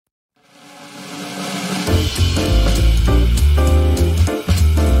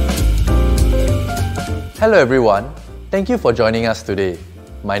Hello everyone, thank you for joining us today.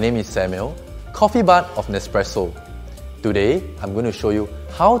 My name is Samuel, Coffee Bud of Nespresso. Today, I'm going to show you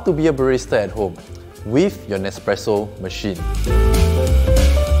how to be a barista at home with your Nespresso machine.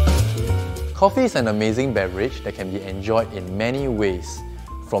 Coffee is an amazing beverage that can be enjoyed in many ways,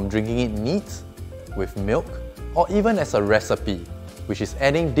 from drinking it neat, with milk, or even as a recipe, which is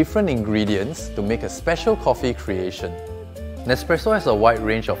adding different ingredients to make a special coffee creation. Nespresso has a wide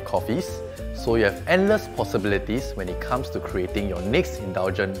range of coffees, so you have endless possibilities when it comes to creating your next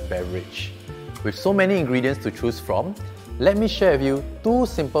indulgent beverage. With so many ingredients to choose from, let me share with you 2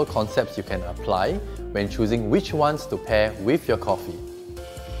 simple concepts you can apply when choosing which ones to pair with your coffee.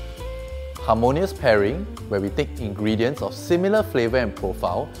 Harmonious pairing, where we take ingredients of similar flavor and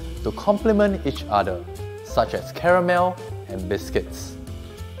profile to complement each other, such as caramel and biscuits.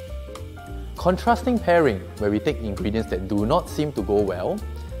 Contrasting pairing, where we take ingredients that do not seem to go well,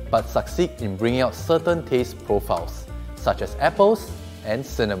 but succeed in bringing out certain taste profiles, such as apples and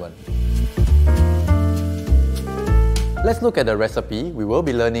cinnamon. Let's look at the recipe we will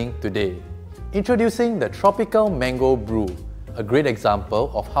be learning today. Introducing the Tropical Mango Brew, a great example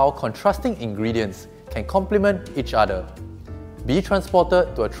of how contrasting ingredients can complement each other. Be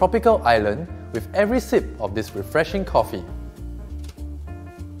transported to a tropical island with every sip of this refreshing coffee.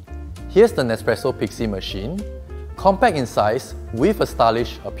 Here's the Nespresso Pixie machine, compact in size with a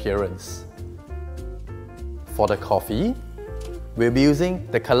stylish appearance. For the coffee, we'll be using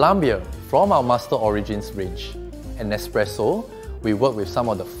the Colombia from our Master Origins range. And Nespresso, we work with some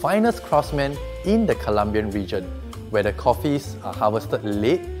of the finest craftsmen in the Colombian region, where the coffees are harvested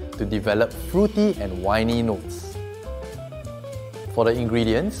late to develop fruity and winey notes. For the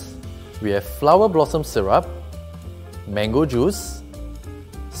ingredients, we have flower blossom syrup, mango juice,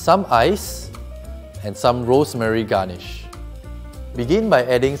 some ice, and some rosemary garnish. Begin by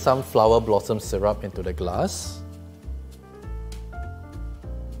adding some flower blossom syrup into the glass.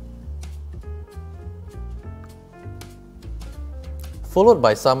 Followed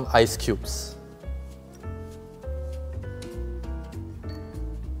by some ice cubes.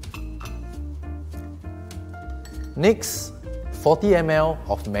 Next, 40 ml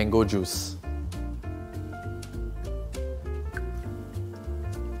of mango juice.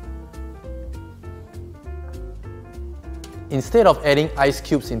 Instead of adding ice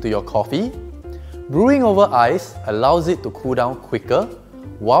cubes into your coffee, brewing over ice allows it to cool down quicker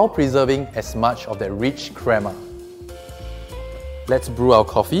while preserving as much of that rich crema. Let's brew our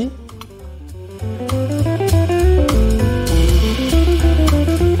coffee.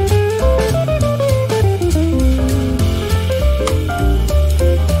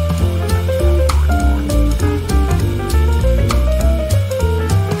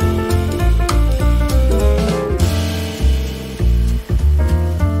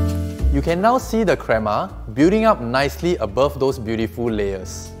 You can now see the crema building up nicely above those beautiful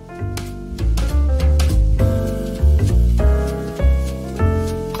layers.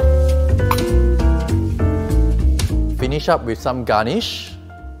 Finish up with some garnish,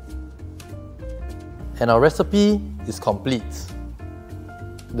 and our recipe is complete.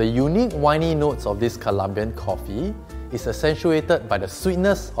 The unique winey notes of this Colombian coffee is accentuated by the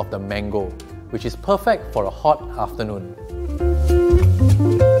sweetness of the mango, which is perfect for a hot afternoon.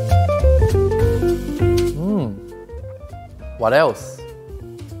 What else?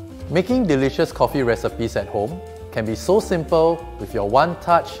 Making delicious coffee recipes at home can be so simple with your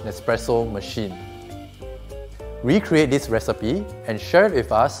one-touch Nespresso machine. Recreate this recipe and share it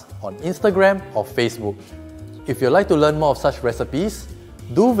with us on Instagram or Facebook. If you'd like to learn more of such recipes,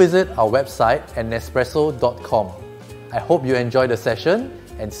 do visit our website at nespresso.com. I hope you enjoyed the session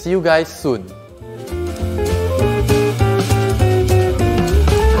and see you guys soon.